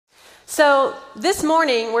So this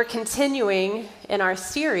morning, we're continuing in our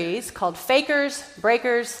series called Fakers,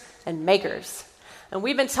 Breakers, and Makers. And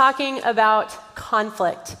we've been talking about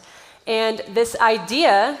conflict and this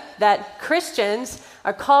idea that Christians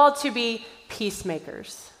are called to be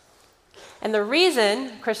peacemakers. And the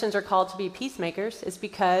reason Christians are called to be peacemakers is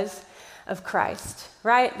because of Christ,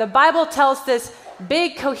 right? The Bible tells this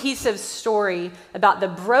big cohesive story about the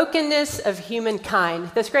brokenness of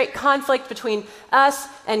humankind, this great conflict between us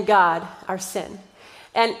and God, our sin.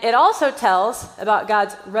 And it also tells about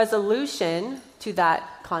God's resolution to that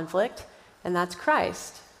conflict, and that's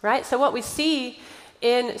Christ, right? So what we see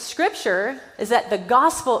in Scripture is that the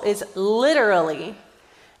gospel is literally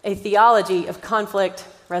a theology of conflict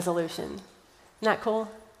resolution. Isn't that cool?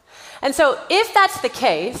 And so if that's the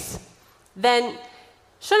case, then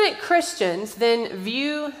shouldn't Christians then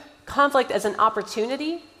view conflict as an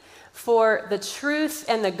opportunity for the truth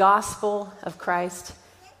and the gospel of Christ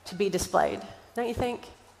to be displayed? Don't you think?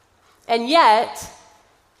 And yet,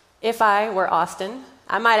 if I were Austin,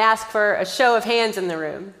 I might ask for a show of hands in the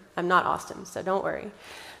room. I'm not Austin, so don't worry.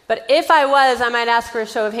 But if I was, I might ask for a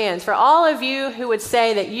show of hands for all of you who would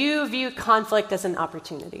say that you view conflict as an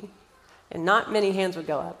opportunity. And not many hands would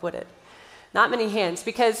go up, would it? Not many hands,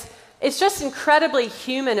 because it's just incredibly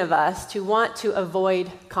human of us to want to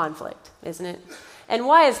avoid conflict, isn't it? And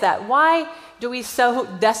why is that? Why do we so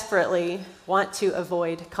desperately want to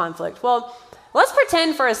avoid conflict? Well, let's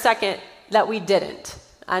pretend for a second that we didn't.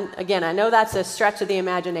 And again, I know that's a stretch of the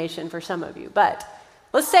imagination for some of you, but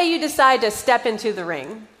let's say you decide to step into the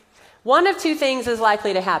ring. One of two things is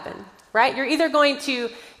likely to happen, right? You're either going to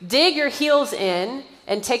dig your heels in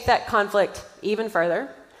and take that conflict even further,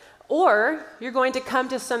 or you're going to come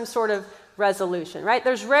to some sort of resolution, right?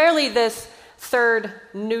 There's rarely this third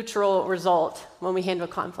neutral result when we handle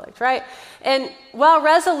conflict, right? And while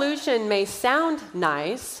resolution may sound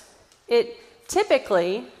nice, it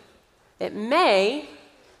may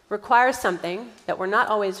require something that we're not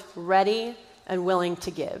always ready and willing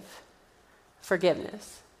to give: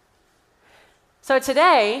 forgiveness. So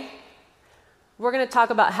today, we're going to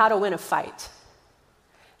talk about how to win a fight.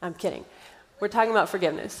 I'm kidding. We're talking about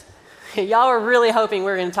forgiveness. Y'all were really hoping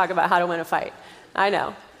we were going to talk about how to win a fight. I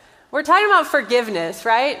know. We're talking about forgiveness,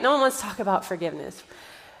 right? No one wants to talk about forgiveness.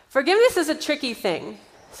 Forgiveness is a tricky thing.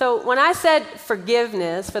 So when I said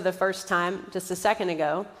forgiveness for the first time just a second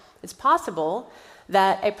ago, it's possible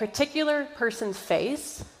that a particular person's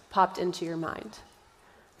face popped into your mind.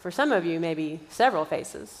 For some of you, maybe several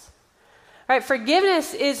faces. Right?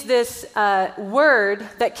 Forgiveness is this word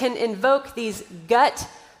that can invoke these gut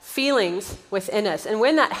feelings within us. And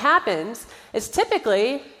when that happens, it's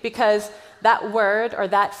typically because that word or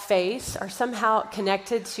that face are somehow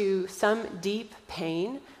connected to some deep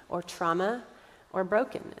pain or trauma or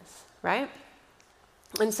brokenness, right?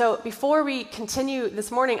 And so before we continue this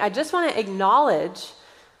morning, I just want to acknowledge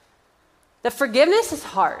that forgiveness is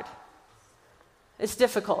hard. It's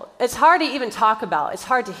difficult. It's hard to even talk about. It's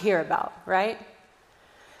hard to hear about, right?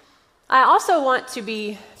 I also want to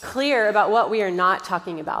be clear about what we are not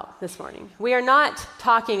talking about this morning. We are not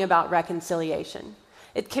talking about reconciliation.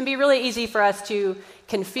 It can be really easy for us to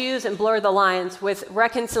confuse and blur the lines with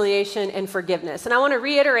reconciliation and forgiveness. And I want to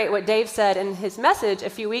reiterate what Dave said in his message a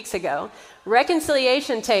few weeks ago.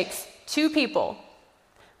 Reconciliation takes two people.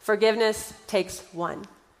 Forgiveness takes one.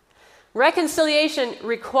 Reconciliation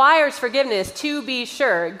requires forgiveness, to be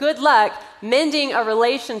sure. Good luck mending a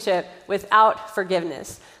relationship without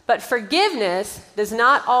forgiveness. But forgiveness does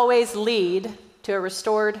not always lead to a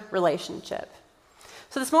restored relationship.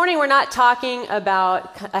 So this morning we're not talking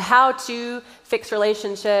about how to fix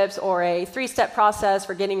relationships or a 3-step process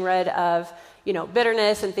for getting rid of,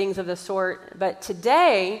 bitterness and things of the sort. But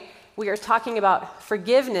today we are talking about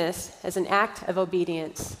forgiveness as an act of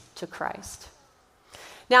obedience to Christ.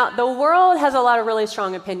 Now, the world has a lot of really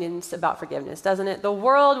strong opinions about forgiveness, doesn't it? The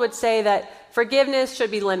world would say that forgiveness should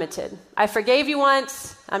be limited. I forgave you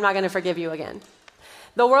once, I'm not going to forgive you again.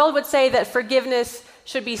 The world would say that forgiveness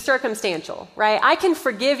should be circumstantial, right? I can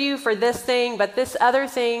forgive you for this thing, but this other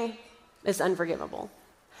thing is unforgivable.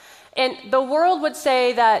 And the world would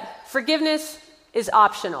say that forgiveness is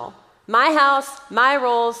optional. My house, my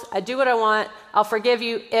rules, I do what I want, I'll forgive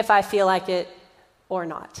you if I feel like it or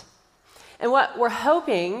not. And what we're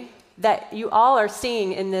hoping that you all are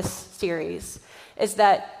seeing in this series is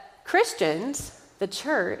that Christians, the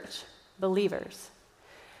church, believers,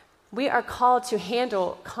 we are called to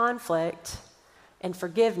handle conflict and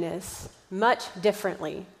forgiveness much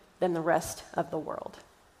differently than the rest of the world.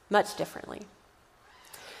 Much differently.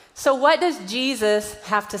 So what does Jesus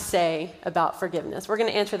have to say about forgiveness? We're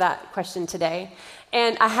going to answer that question today.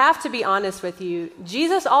 And I have to be honest with you,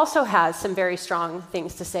 Jesus also has some very strong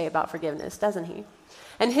things to say about forgiveness, doesn't he?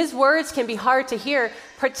 And his words can be hard to hear,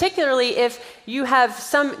 particularly if you have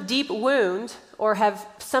some deep wound or have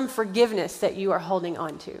some forgiveness that you are holding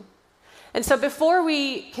on to. And so before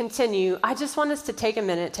we continue, I just want us to take a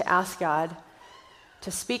minute to ask God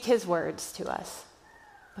to speak his words to us,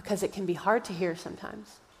 because it can be hard to hear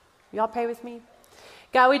sometimes. Y'all pray with me?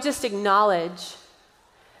 God, we just acknowledge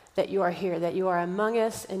that you are here, that you are among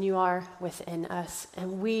us and you are within us.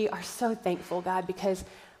 And we are so thankful, God, because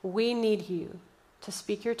we need you to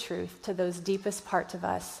speak your truth to those deepest parts of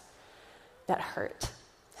us that hurt.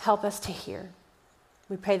 Help us to hear.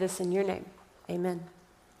 We pray this in your name. Amen.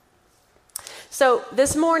 So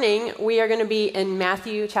this morning, we are going to be in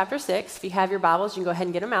Matthew chapter 6. If you have your Bibles, you can go ahead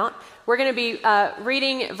and get them out. We're going to be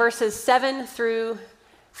reading verses 7 through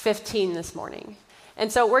 15 this morning. And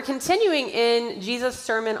so we're continuing in Jesus'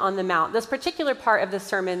 Sermon on the Mount. This particular part of the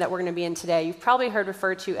sermon that we're going to be in today, you've probably heard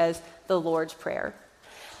referred to as the Lord's Prayer.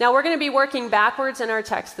 Now, we're going to be working backwards in our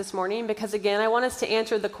text this morning because, again, I want us to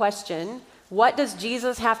answer the question, what does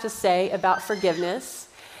Jesus have to say about forgiveness?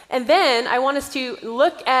 And then I want us to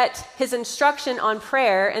look at his instruction on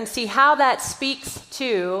prayer and see how that speaks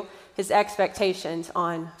to his expectations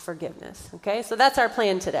on forgiveness. Okay, so that's our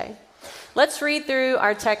plan today. Let's read through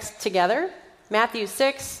our text together. Matthew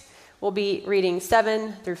 6, we'll be reading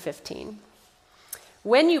 7 through 15.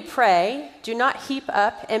 When you pray, do not heap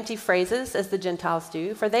up empty phrases as the Gentiles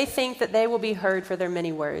do, for they think that they will be heard for their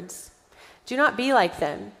many words. Do not be like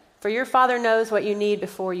them, for your Father knows what you need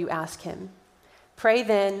before you ask him. Pray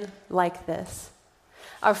then like this: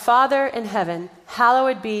 Our Father in heaven,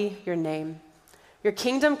 hallowed be your name. Your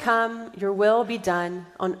kingdom come, your will be done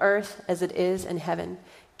on earth as it is in heaven.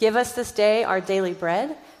 Give us this day our daily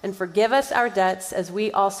bread, and forgive us our debts as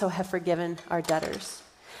we also have forgiven our debtors.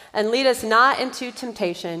 And lead us not into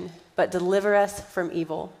temptation, but deliver us from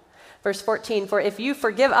evil. Verse 14, for if you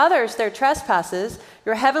forgive others their trespasses,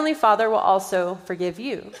 your heavenly Father will also forgive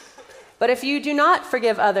you. But if you do not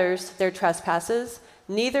forgive others their trespasses,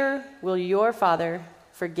 neither will your Father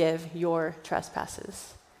forgive your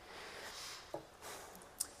trespasses.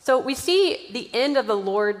 So we see the end of the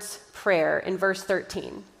Lord's Prayer in verse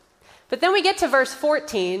 13. But then we get to verse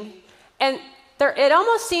 14, and it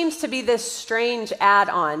almost seems to be this strange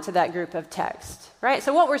add-on to that group of text, right?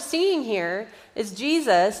 So what we're seeing here is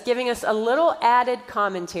Jesus giving us a little added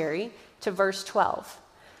commentary to verse 12.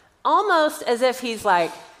 Almost as if he's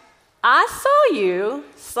like, I saw you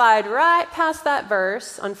slide right past that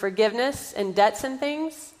verse on forgiveness and debts and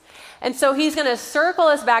things. And so he's going to circle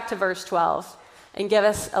us back to verse 12 and give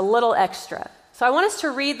us a little extra. So I want us to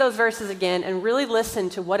read those verses again and really listen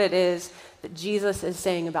to what it is that Jesus is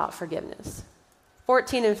saying about forgiveness.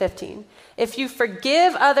 14 and 15. If you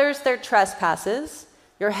forgive others their trespasses,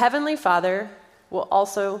 your heavenly Father will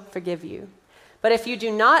also forgive you. But if you do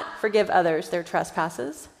not forgive others their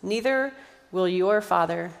trespasses, neither will your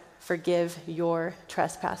Father forgive your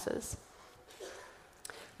trespasses.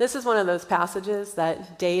 This is one of those passages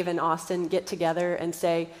that Dave and Austin get together and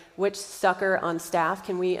say, which sucker on staff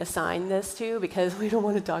can we assign this to, because we don't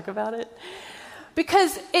want to talk about it?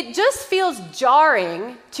 Because it just feels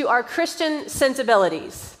jarring to our Christian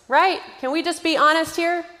sensibilities, right? Can we just be honest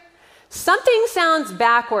here? Something sounds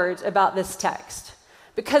backwards about this text,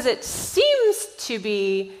 because it seems to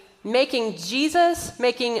be making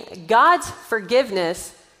God's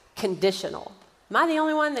forgiveness conditional. Am I the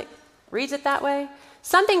only one that reads it that way?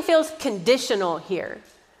 Something feels conditional here.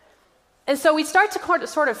 And so we start to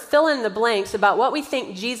sort of fill in the blanks about what we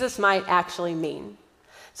think Jesus might actually mean.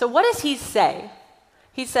 So what does he say?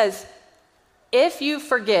 He says, if you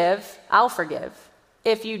forgive, I'll forgive.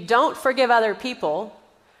 If you don't forgive other people,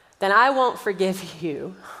 then I won't forgive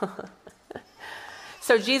you.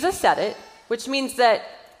 So Jesus said it, which means that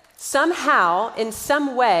somehow, in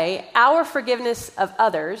some way, our forgiveness of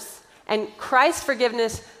others and Christ's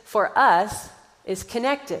forgiveness for us is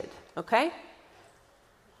connected, okay?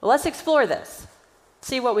 Well, let's explore this,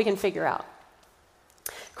 see what we can figure out.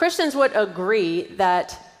 Christians would agree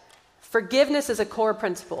that forgiveness is a core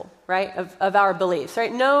principle, right, of our beliefs,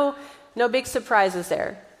 right? No big surprises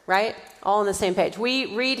there, right? All on the same page.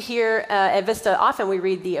 We read here at Vista, often we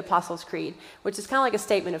read the Apostles' Creed, which is kind of like a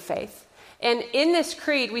statement of faith. And in this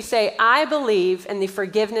creed, we say, I believe in the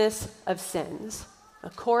forgiveness of sins, a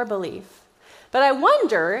core belief. But I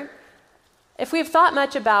wonder if we've thought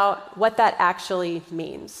much about what that actually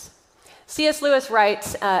means. C.S. Lewis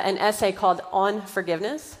writes an essay called On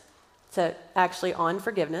Forgiveness. It's actually On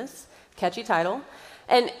Forgiveness, catchy title.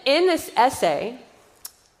 And in this essay,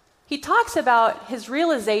 he talks about his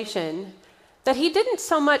realization that he didn't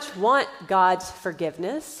so much want God's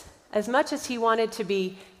forgiveness as much as he wanted to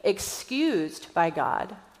be excused by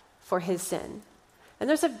God for his sin. And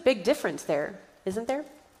there's a big difference there, isn't there?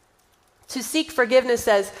 To seek forgiveness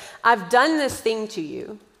says, I've done this thing to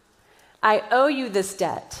you. I owe you this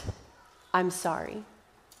debt. I'm sorry.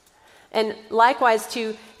 And likewise,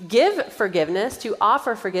 to give forgiveness, to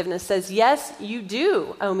offer forgiveness says, yes, you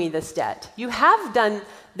do owe me this debt. You have done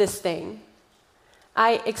this thing.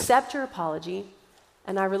 I accept your apology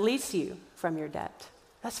and I release you from your debt.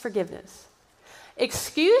 That's forgiveness.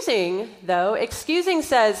 Excusing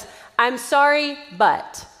says, I'm sorry,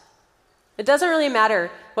 but. It doesn't really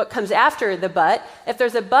matter what comes after the but. If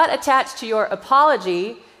there's a but attached to your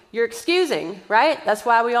apology, you're excusing, right? That's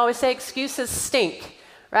why we always say excuses stink,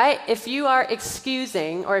 right? If you are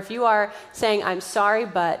excusing, or if you are saying, I'm sorry,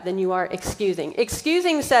 but, then you are excusing.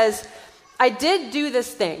 Excusing says, I did do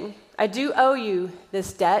this thing. I do owe you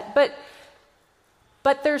this debt,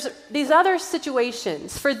 but there's these other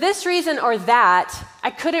situations. For this reason or that, I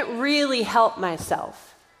couldn't really help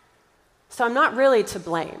myself. So I'm not really to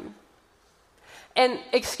blame. And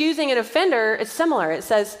excusing an offender, it's similar. It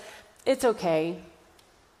says, it's okay.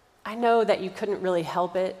 I know that you couldn't really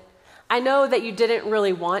help it. I know that you didn't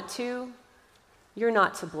really want to. You're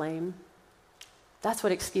not to blame. That's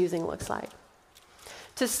what excusing looks like.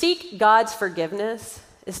 To seek God's forgiveness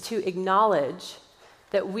is to acknowledge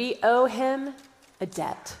that we owe him a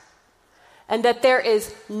debt, and that there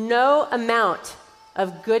is no amount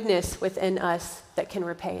of goodness within us that can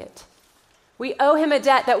repay it. We owe him a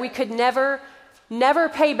debt that we could never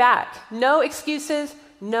pay back. No excuses,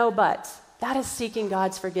 no buts. That is seeking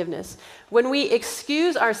God's forgiveness. When we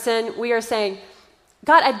excuse our sin, we are saying,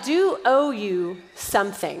 God, I do owe you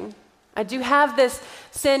something. I do have this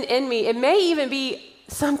sin in me. It may even be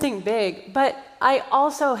something big, but I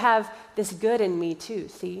also have this good in me too,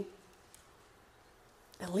 see?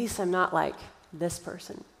 At least I'm not like this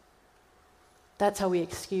person. That's how we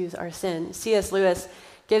excuse our sin. C.S. Lewis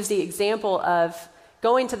gives the example of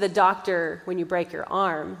going to the doctor when you break your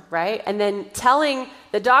arm, right? And then telling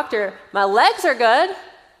the doctor, my legs are good,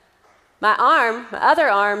 my other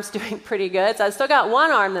arm's doing pretty good, so I still got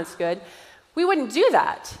one arm that's good. We wouldn't do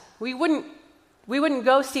that. We wouldn't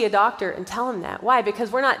go see a doctor and tell him that. Why?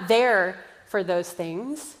 Because we're not there for those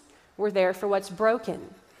things. We're there for what's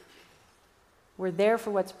broken. We're there for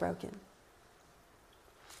what's broken.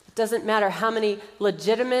 It doesn't matter how many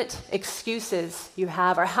legitimate excuses you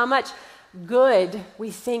have or how much good we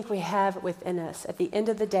think we have within us. At the end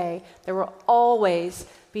of the day, there will always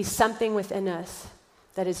be something within us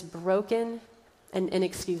that is broken and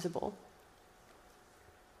inexcusable.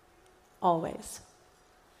 Always.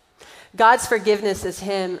 God's forgiveness is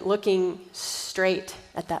him looking straight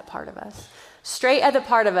at that part of us. Straight at the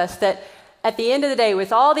part of us that at the end of the day,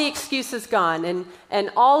 with all the excuses gone and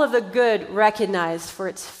all of the good recognized for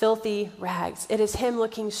its filthy rags, it is him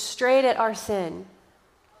looking straight at our sin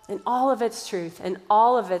and all of its truth and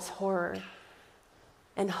all of its horror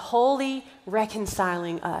and wholly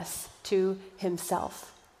reconciling us to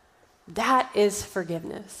himself. That is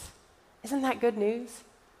forgiveness. Isn't that good news?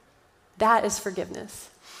 That is forgiveness.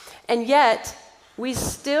 And yet, we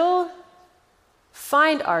still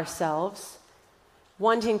find ourselves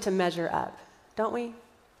wanting to measure up, don't we?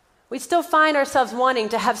 We still find ourselves wanting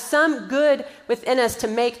to have some good within us to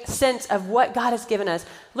make sense of what God has given us.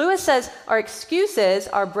 Lewis says our excuses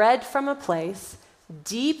are bred from a place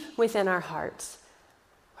deep within our hearts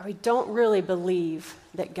where we don't really believe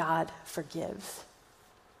that God forgives.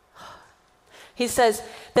 He says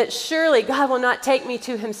that surely God will not take me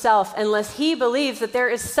to himself unless he believes that there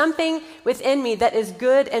is something within me that is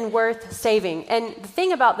good and worth saving. And the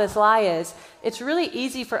thing about this lie is it's really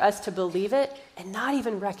easy for us to believe it and not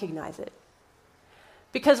even recognize it.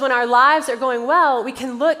 Because when our lives are going well, we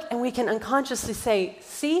can look and we can unconsciously say,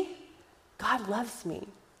 see, God loves me.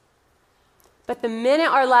 But the minute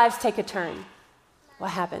our lives take a turn,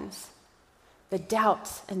 what happens? The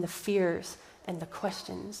doubts and the fears and the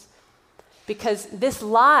questions. Because this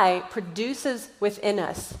lie produces within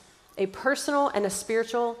us a personal and a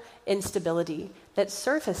spiritual instability that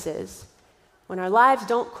surfaces when our lives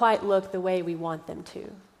don't quite look the way we want them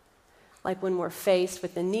to. Like when we're faced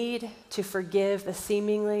with the need to forgive the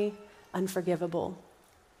seemingly unforgivable.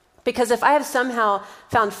 Because if I have somehow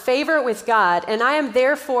found favor with God and I am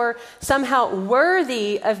therefore somehow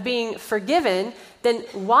worthy of being forgiven, then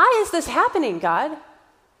why is this happening, God?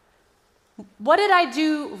 What did I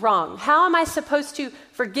do wrong? How am I supposed to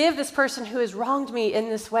forgive this person who has wronged me in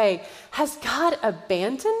this way? Has God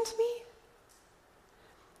abandoned me?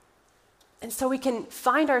 And so we can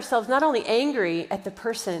find ourselves not only angry at the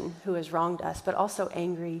person who has wronged us, but also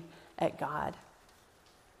angry at God.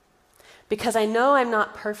 Because I know I'm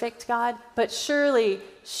not perfect, God, but surely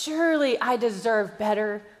I deserve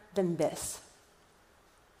better than this.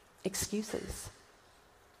 Excuses.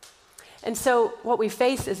 And so what we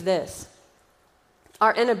face is this.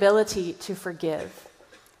 Our inability to forgive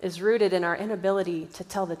is rooted in our inability to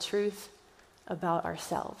tell the truth about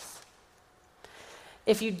ourselves.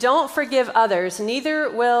 If you don't forgive others, neither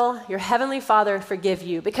will your heavenly Father forgive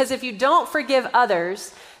you. Because if you don't forgive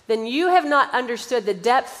others, then you have not understood the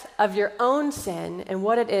depth of your own sin and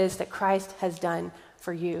what it is that Christ has done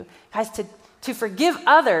for you. Guys, to forgive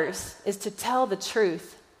others is to tell the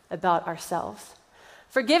truth about ourselves.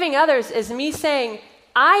 Forgiving others is me saying,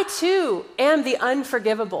 I too am the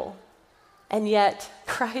unforgivable, and yet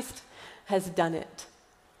Christ has done it.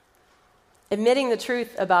 Admitting the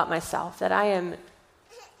truth about myself, that I am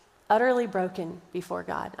utterly broken before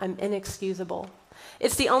God. I'm inexcusable.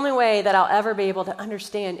 It's the only way that I'll ever be able to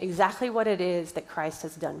understand exactly what it is that Christ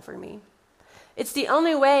has done for me. It's the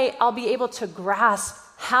only way I'll be able to grasp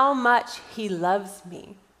how much he loves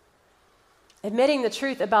me. Admitting the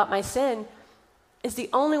truth about my sin is the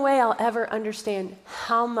only way I'll ever understand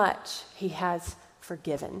how much he has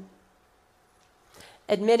forgiven.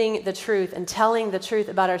 Admitting the truth and telling the truth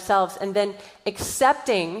about ourselves and then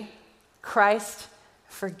accepting Christ's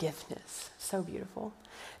forgiveness. So beautiful.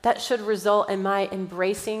 That should result in my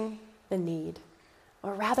embracing the need,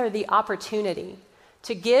 or rather the opportunity,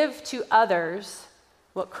 to give to others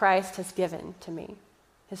what Christ has given to me,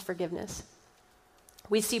 his forgiveness.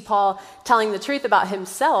 We see Paul telling the truth about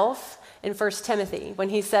himself in 1 Timothy when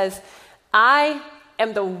he says, I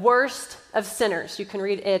am the worst of sinners. You can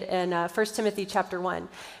read it in 1 Timothy chapter 1.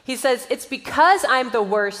 He says, it's because I'm the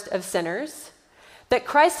worst of sinners that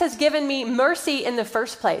Christ has given me mercy in the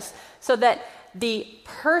first place, so that the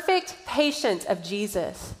perfect patience of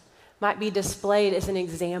Jesus might be displayed as an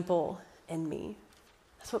example in me.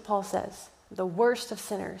 That's what Paul says, the worst of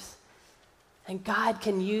sinners. And God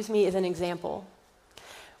can use me as an example.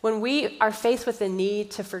 When we are faced with the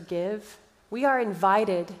need to forgive, we are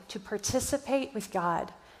invited to participate with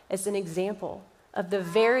God as an example of the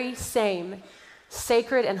very same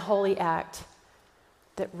sacred and holy act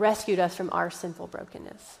that rescued us from our sinful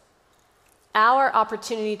brokenness. Our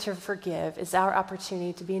opportunity to forgive is our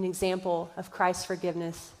opportunity to be an example of Christ's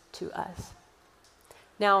forgiveness to us.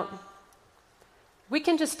 Now, we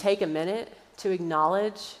can just take a minute to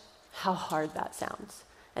acknowledge how hard that sounds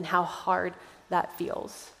and how hard that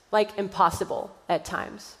feels, like impossible at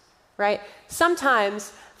times, right?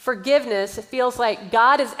 Sometimes forgiveness feels like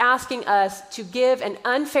God is asking us to give an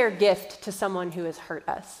unfair gift to someone who has hurt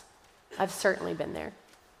us. I've certainly been there.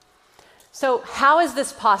 So how is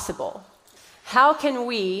this possible? How can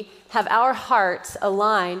we have our hearts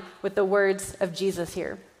align with the words of Jesus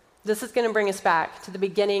here? This is going to bring us back to the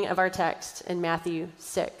beginning of our text in Matthew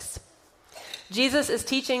 6. Jesus is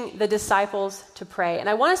teaching the disciples to pray, and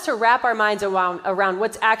I want us to wrap our minds around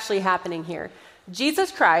what's actually happening here.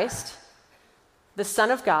 Jesus Christ, the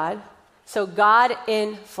Son of God, so God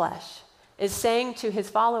in flesh, is saying to his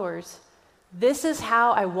followers, this is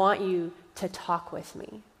how I want you to talk with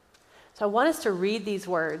me. So I want us to read these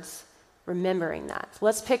words, remembering that. So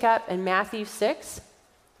let's pick up in Matthew 6.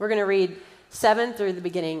 We're going to read 7 through the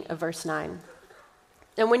beginning of verse 9.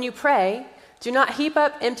 And when you pray, do not heap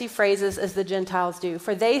up empty phrases as the Gentiles do,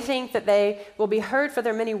 for they think that they will be heard for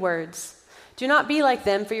their many words. Do not be like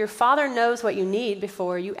them, for your Father knows what you need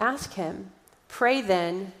before you ask him. Pray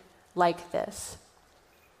then like this.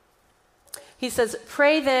 He says,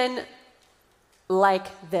 pray then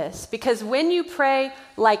like this. Because when you pray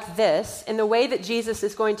like this, in the way that Jesus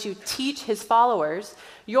is going to teach his followers,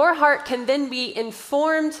 your heart can then be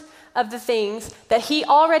informed of the things that he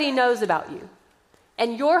already knows about you.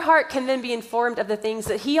 And your heart can then be informed of the things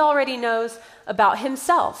that he already knows about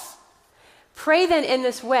himself. Pray then in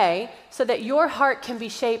this way so that your heart can be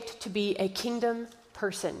shaped to be a kingdom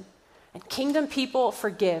person. And kingdom people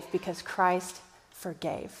forgive because Christ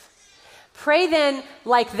forgave. Pray then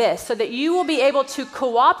like this so that you will be able to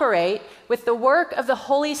cooperate with the work of the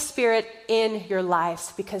Holy Spirit in your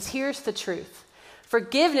lives. Because here's the truth.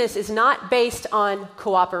 Forgiveness is not based on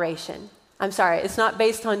cooperation. It's not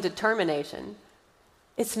based on determination.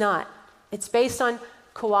 It's not. It's based on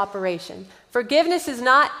cooperation. Forgiveness is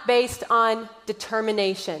not based on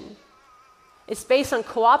determination. It's based on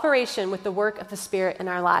cooperation with the work of the Spirit in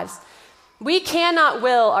our lives. We cannot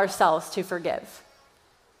will ourselves to forgive.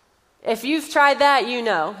 If you've tried that, you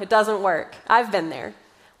know it doesn't work. I've been there.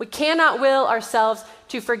 We cannot will ourselves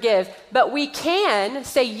to forgive, but we can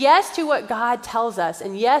say yes to what God tells us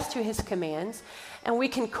and yes to his commands, and we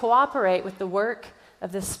can cooperate with the work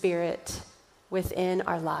of the Spirit within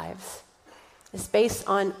our lives. It's based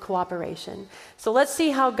on cooperation. So let's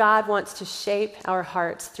see how God wants to shape our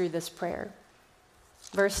hearts through this prayer.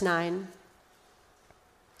 Verse 9.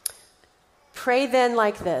 Pray then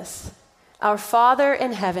like this: Our Father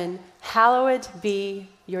in heaven, hallowed be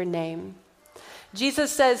your name.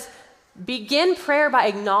 Jesus says, begin prayer by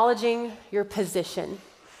acknowledging your position,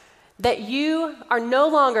 that you are no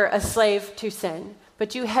longer a slave to sin,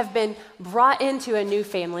 but you have been brought into a new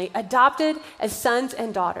family, adopted as sons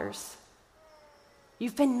and daughters.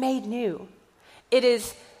 You've been made new. It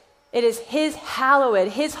is his hallowed,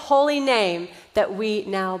 his holy name that we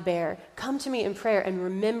now bear. Come to me in prayer and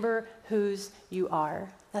remember whose you are.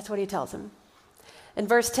 That's what he tells him. In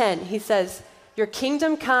verse 10, he says, your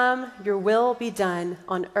kingdom come, your will be done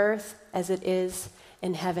on earth as it is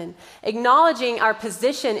in heaven. Acknowledging our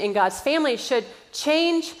position in God's family should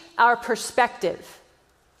change our perspective.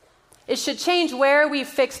 It should change where we've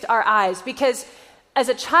fixed our eyes, because as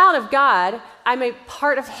a child of God, I'm a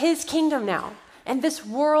part of his kingdom now. And this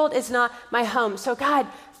world is not my home. So God,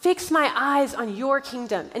 fix my eyes on your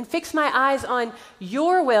kingdom and fix my eyes on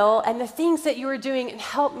your will and the things that you are doing, and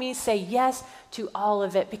help me say yes to all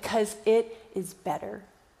of it, because it is better.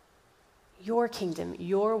 Your kingdom,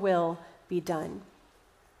 your will be done.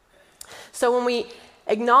 So when we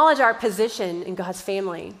acknowledge our position in God's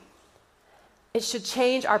family, it should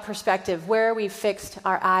change our perspective, where we've fixed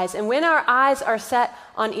our eyes. And when our eyes are set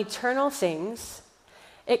on eternal things,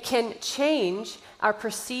 it can change our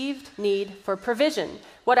perceived need for provision.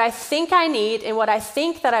 What I think I need and what I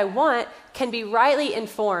think that I want can be rightly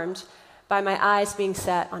informed by my eyes being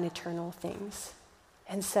set on eternal things.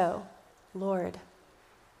 And so, Lord,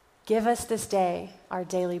 give us this day our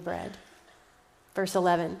daily bread. Verse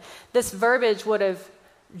 11. This verbiage would have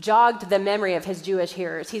jogged the memory of his Jewish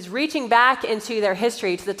hearers. He's reaching back into their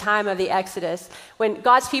history to the time of the Exodus, when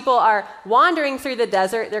God's people are wandering through the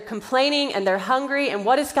desert, they're complaining and they're hungry, and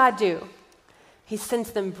what does God do? He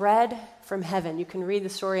sends them bread from heaven. You can read the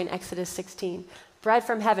story in Exodus 16. Bread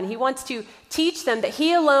from heaven. He wants to teach them that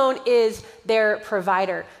he alone is their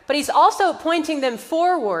provider. But he's also pointing them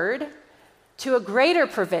forward to a greater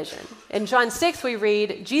provision. In John 6 we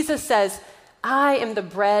read, Jesus says, I am the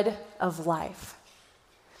bread of life.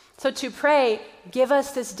 So to pray, give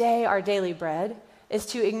us this day our daily bread, is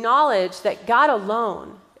to acknowledge that God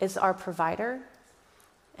alone is our provider,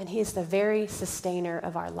 and he is the very sustainer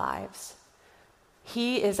of our lives.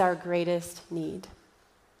 He is our greatest need.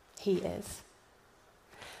 He is.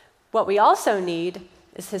 What we also need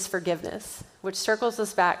is his forgiveness, which circles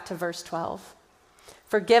us back to verse 12.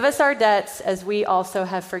 Forgive us our debts as we also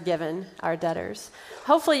have forgiven our debtors.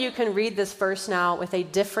 Hopefully you can read this verse now with a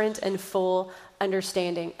different and full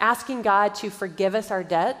understanding. Asking God to forgive us our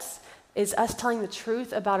debts is us telling the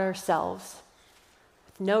truth about ourselves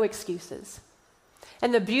with no excuses.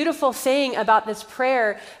 And the beautiful thing about this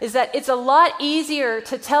prayer is that it's a lot easier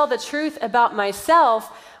to tell the truth about myself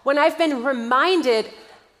when I've been reminded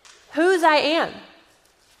whose I am,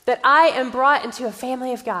 that I am brought into a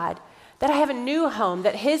family of God, that I have a new home,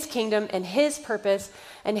 that his kingdom and his purpose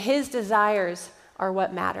and his desires are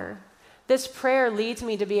what matter. This prayer leads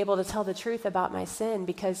me to be able to tell the truth about my sin,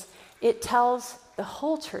 because it tells the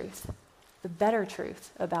whole truth, the better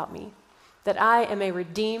truth about me, that I am a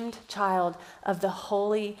redeemed child of the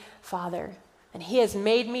Holy Father, and he has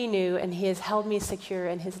made me new, and he has held me secure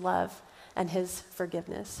in his love and his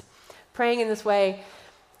forgiveness. Praying in this way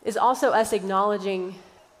is also us acknowledging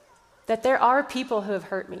that there are people who have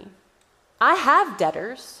hurt me. I have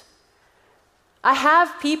debtors. I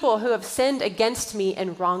have people who have sinned against me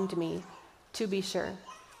and wronged me, to be sure.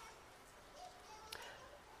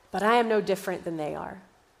 But I am no different than they are.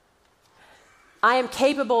 I am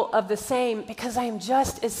capable of the same, because I am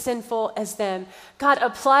just as sinful as them. God,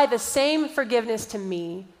 apply the same forgiveness to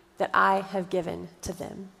me that I have given to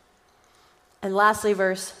them. And lastly,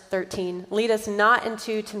 verse 13, lead us not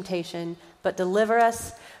into temptation, but deliver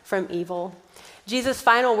us from evil. Jesus'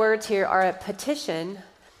 final words here are a petition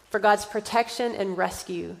for God's protection and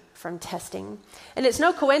rescue from testing. And it's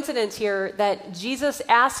no coincidence here that Jesus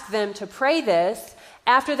asked them to pray this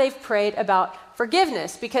after they've prayed about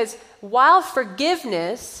forgiveness, because while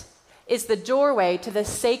forgiveness is the doorway to the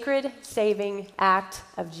sacred saving act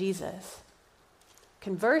of Jesus,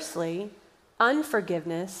 conversely,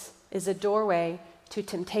 unforgiveness is a doorway to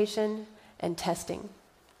temptation and testing.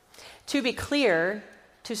 To be clear,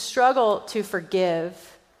 to struggle to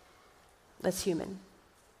forgive, that's human.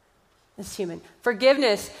 It's human.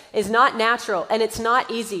 Forgiveness is not natural, and it's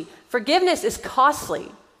not easy. Forgiveness is costly.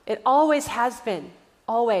 It always has been,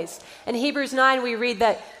 always. In Hebrews 9, we read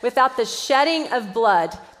that without the shedding of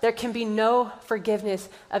blood, there can be no forgiveness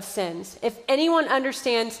of sins. If anyone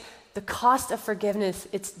understands the cost of forgiveness,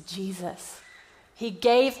 it's Jesus. He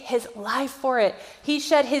gave his life for it. He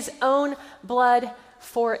shed his own blood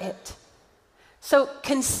for it. So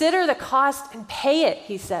consider the cost and pay it,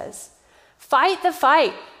 he says. Fight the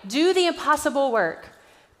fight. Do the impossible work.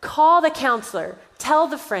 Call the counselor. Tell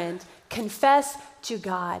the friend. Confess to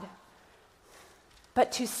God.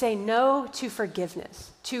 But to say no to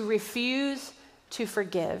forgiveness, to refuse to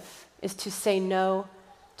forgive, is to say no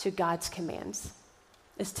to God's commands,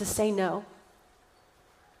 is to say no.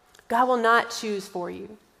 God will not choose for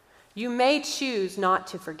you. You may choose not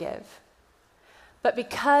to forgive. But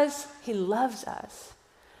because he loves us,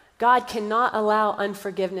 God cannot allow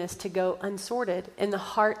unforgiveness to go unsorted in the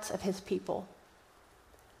hearts of his people.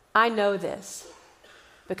 I know this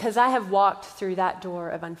because I have walked through that door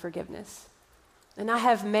of unforgiveness. And I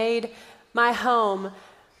have made my home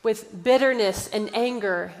with bitterness and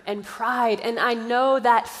anger and pride. And I know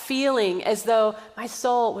that feeling as though my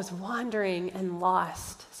soul was wandering and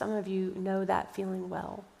lost. Some of you know that feeling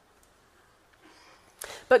well.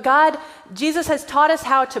 But Jesus has taught us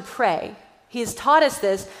how to pray. He has taught us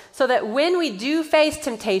this so that when we do face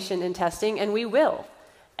temptation and testing, and we will,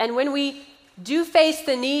 and when we do face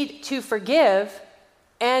the need to forgive,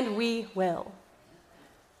 and we will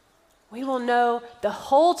know the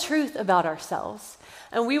whole truth about ourselves,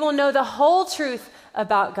 and we will know the whole truth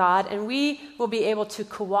about God, and we will be able to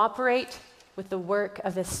cooperate with the work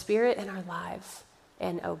of the Spirit in our lives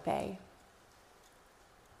and obey.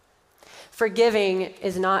 Forgiving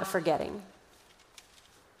is not forgetting.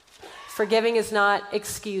 Forgiving is not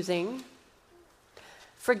excusing.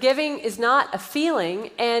 Forgiving is not a feeling,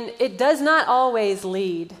 and it does not always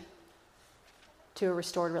lead to a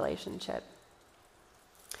restored relationship.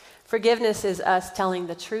 Forgiveness is us telling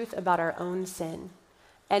the truth about our own sin,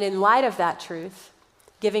 and in light of that truth,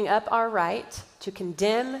 giving up our right to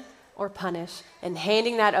condemn or punish and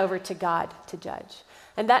handing that over to God to judge.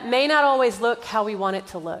 And that may not always look how we want it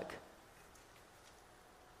to look.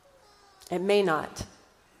 It may not.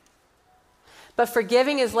 But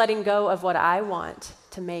forgiving is letting go of what I want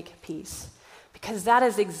to make peace, because that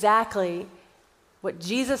is exactly what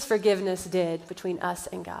Jesus' forgiveness did between us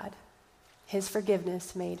and God. His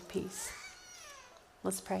forgiveness made peace.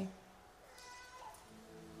 Let's pray.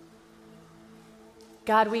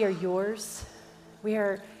 God, we are yours. We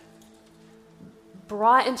are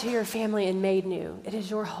brought into your family and made new. It is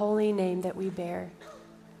your holy name that we bear.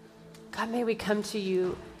 God, may we come to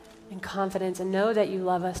you in confidence and know that you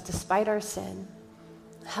love us despite our sin.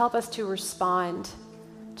 Help us to respond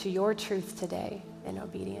to your truth today in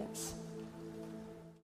obedience.